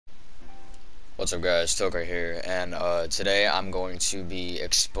What's up guys, Toker here, and today I'm going to be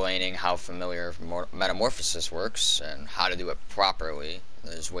explaining how familiar metamorphosis works and how to do it properly.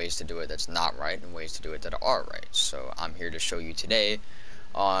 There's ways to do it that's not right and ways to do it that are right. So I'm here to show you today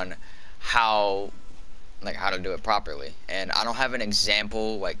on how to do it properly. And I don't have an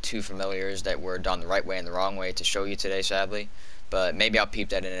example like two familiars that were done the right way and the wrong way to show you today, sadly. But maybe I'll peep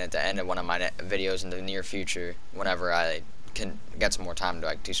that in at the end of one of my videos in the near future whenever I can get some more time to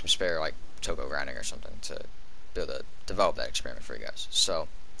like do some spare like Toko grinding or something to be able to develop that experiment for you guys. So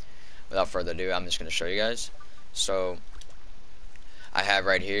without further ado, I'm just going to show you guys. So I have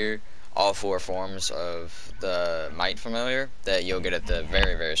right here all four forms of the Might familiar that you'll get at the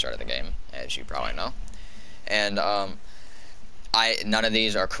very start of the game, as you probably know. And none of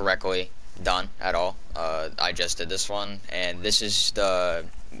these are correctly done at all. I just did this one, and this is the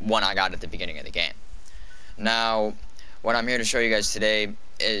one I got at the beginning of the game. Now, what I'm here to show you guys today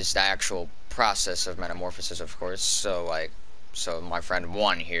is the actual process of metamorphosis, of course. So my friend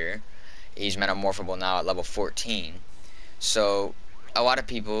 1 here, he's metamorphable now at level 14. So a lot of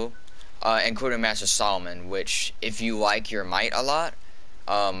people, including Master Solomon, which if you like your might a lot,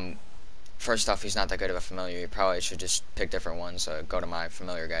 first off, he's not that good of a familiar. You probably should just pick different ones. Go to my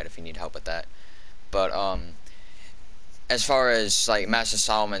familiar guide if you need help with that. But as far as like Master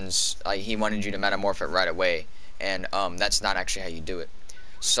Solomon's, he wanted you to metamorph it right away, and that's not actually how you do it.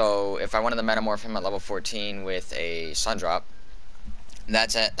 So if I wanted to metamorph him at level 14 with a sun drop,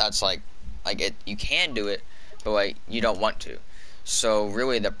 that's it. That's like it. You can do it, but like you don't want to. So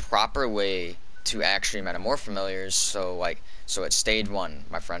really, the proper way to actually metamorph familiars. So at stage 1,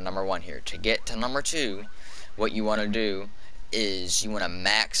 my friend number 1 here, to get to number 2, what you want to do is you want to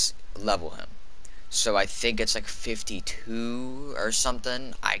max level him. So I think it's like 52 or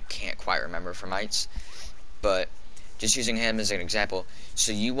something. I can't quite remember for mites, but just using him as an example.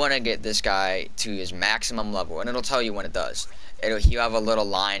 So you want to get this guy to his maximum level, and it'll tell you when it does. He'll have a little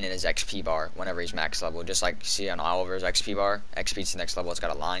line in his XP bar whenever he's max level, just like you see on Oliver's XP bar. XP to the next level, it's got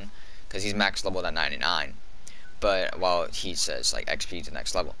a line, because he's max level at 99. But, well, he says, like, XP to the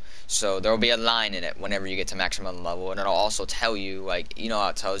next level. So there will be a line in it whenever you get to maximum level, and it'll also tell you, like, you know how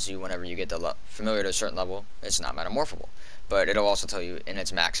it tells you whenever you get the familiar to a certain level, it's not metamorphable. But it'll also tell you in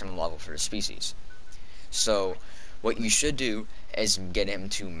its maximum level for the species. So what you should do is get him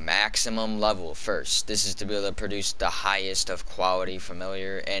to maximum level first. This is to be able to produce the highest of quality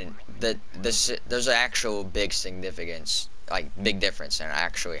familiar, and there's an actual big significance, like big difference in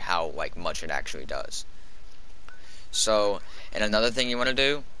actually how like much it actually does. So, and another thing you want to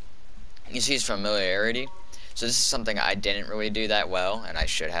do, you see his familiarity. So this is something I didn't really do that well, and I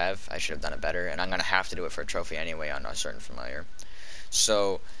should have done it better, and I'm gonna have to do it for a trophy anyway on a certain familiar.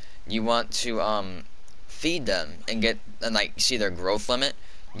 So you want to feed them and like see their growth limit.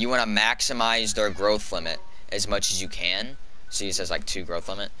 You want to maximize their growth limit as much as you can. See, it says like 2 growth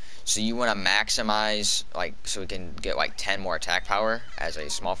limit. So you want to maximize, like, so we can get like 10 more attack power as a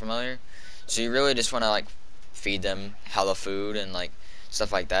small familiar. So you really just want to like feed them hella food and like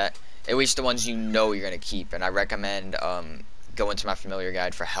stuff like that. At least the ones you know you're gonna keep. And I recommend going to my familiar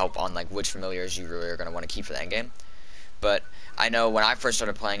guide for help on like which familiars you really are gonna want to keep for the end game. But I know when I first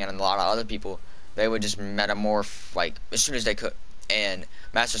started playing, and a lot of other people, they would just metamorph like as soon as they could, and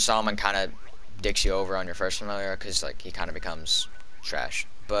Master Solomon kind of dicks you over on your first familiar because like he kind of becomes trash.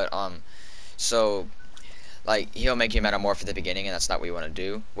 But so like he'll make you metamorph at the beginning, and that's not what you want to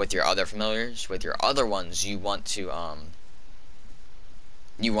do with your other familiars. With your other ones, you want to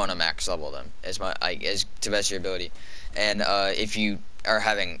max level them as much as to best of your ability. And if you are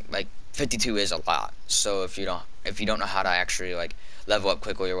having like 52 is a lot, so if you don't know how to actually like level up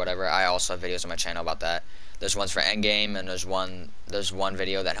quickly or whatever, I also have videos on my channel about that. There's ones for endgame, and there's one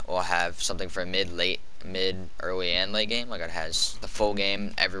video that will have something for mid, early, and late game. Like it has the full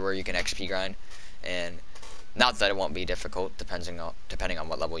game everywhere you can XP grind, and not that it won't be difficult depending on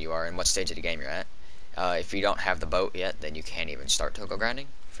what level you are and what stage of the game you're at. If you don't have the boat yet, then you can't even start Toko grinding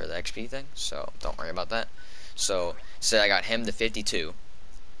for the XP thing, so don't worry about that. So say I got him to 52.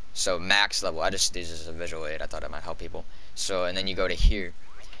 So max level. I just did this as a visual aid. I thought it might help people. So, and then you go to here,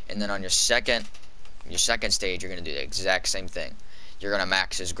 and then on your second stage, you're gonna do the exact same thing. You're gonna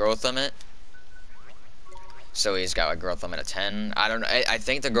max his growth limit. So he's got a growth limit of 10. I don't know. I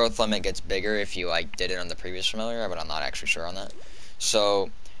think the growth limit gets bigger if you like did it on the previous familiar, but I'm not actually sure on that. So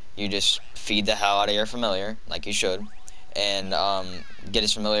you just feed the hell out of your familiar, like you should, and get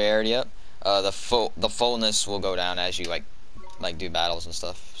his familiarity up. The fullness will go down as you like do battles and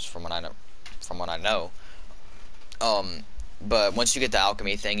stuff. From what I know. But once you get the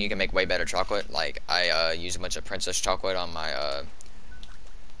alchemy thing, you can make way better chocolate. Like I use a bunch of princess chocolate on my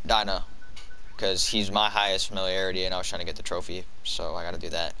Dinah because he's my highest familiarity, and I was trying to get the trophy, so I gotta do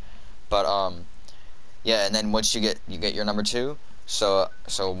that. But yeah, and then once you get your number 2, so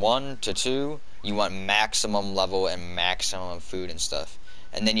 1 to 2, you want maximum level and maximum food and stuff.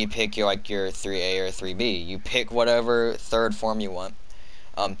 And then you pick your 3A or 3B. You pick whatever third form you want.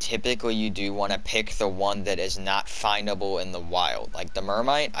 Typically you do want to pick the one that is not findable in the wild. Like the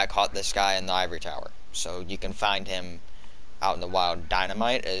Mermite, I caught this guy in the Ivory Tower, so you can find him out in the wild.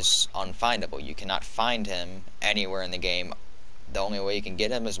 Dynamite is unfindable. You cannot find him anywhere in the game. The only way you can get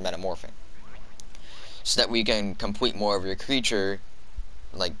him is metamorphing. So that we can complete more of your creature,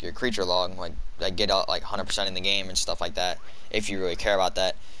 like your creature log, like get out like 100% in the game and stuff like that. If you really care about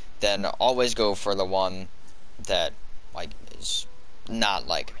that, then always go for the one that like is not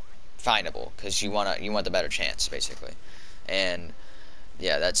like findable, because you want the better chance basically. And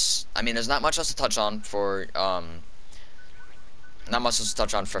yeah, that's, I mean, there's not much else to touch on for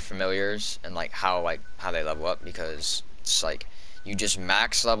familiars and like how they level up, because it's like you just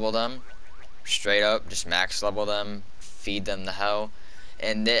max level them straight up, just max level them, feed them the hell,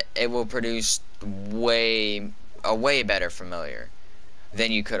 and it will produce a way better familiar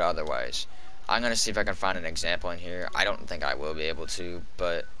than you could otherwise. I'm gonna see if I can find an example in here. I don't think I will be able to,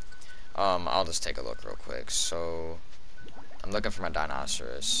 but I'll just take a look real quick. So I'm looking for my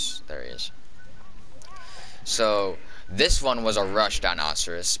Dinoceras. There he is. So this one was a rush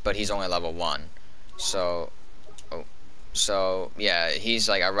Dinoceras, but he's only level 1. So yeah, he's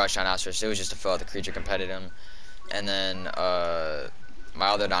like a rush Dinoceras. It was just to fill out the creature competitive. And then my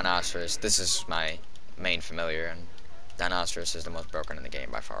other Dinoceras, this is my main familiar, and Dinoceras is the most broken in the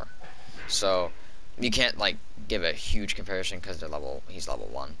game by far. So you can't like give a huge comparison because he's level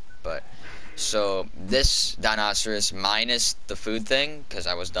 1. But so this Dinoceras minus the food thing, because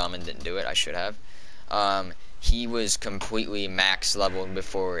I was dumb and didn't do it, I should have. He was completely max leveled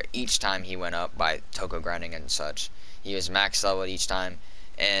before each time he went up by Toko grinding and such. He was max leveled each time,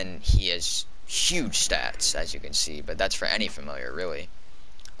 and he has huge stats, as you can see, but that's for any familiar, really.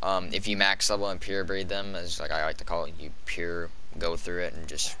 If you max level and pure breed them, as like I like to call it, you pure go through it and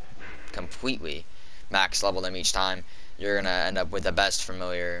just completely max level them each time, you're gonna end up with the best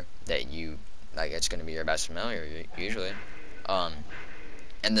familiar that you like. It's gonna be your best familiar usually.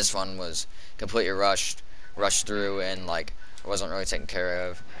 And this one was completely rushed through, and like wasn't really taken care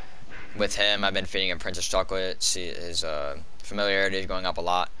of. With him, I've been feeding him Princess Chocolate. See, his familiarity is going up a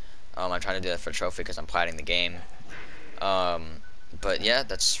lot. I'm trying to do that for trophy because I'm plating the game. But yeah,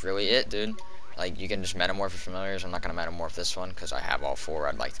 that's really it, dude. Like, you can just metamorph your familiars. I'm not gonna metamorph this one because I have all 4.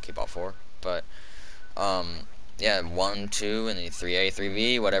 I'd like to keep all 4. But yeah, 1, 2, and then 3A,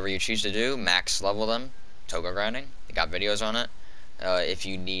 3B, whatever you choose to do. Max level them. Toga grinding. I got videos on it. If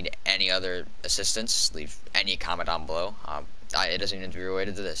you need any other assistance, leave any comment down below. It doesn't even have to be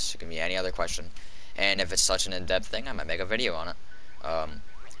related to this. It can be any other question. And if it's such an in-depth thing, I might make a video on it.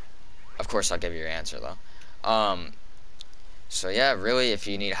 Of course, I'll give you your answer, though. So yeah, really, if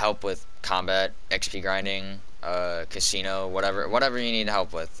you need help with combat, XP grinding, casino, whatever you need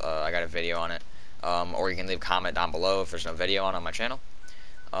help with, I got a video on it. Or you can leave a comment down below if there's no video on my channel.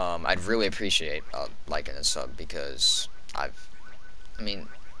 I'd really appreciate like and a sub, because I mean,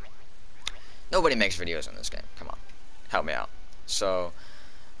 nobody makes videos on this game. Come on, help me out. So,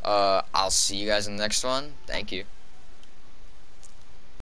 I'll see you guys in the next one. Thank you.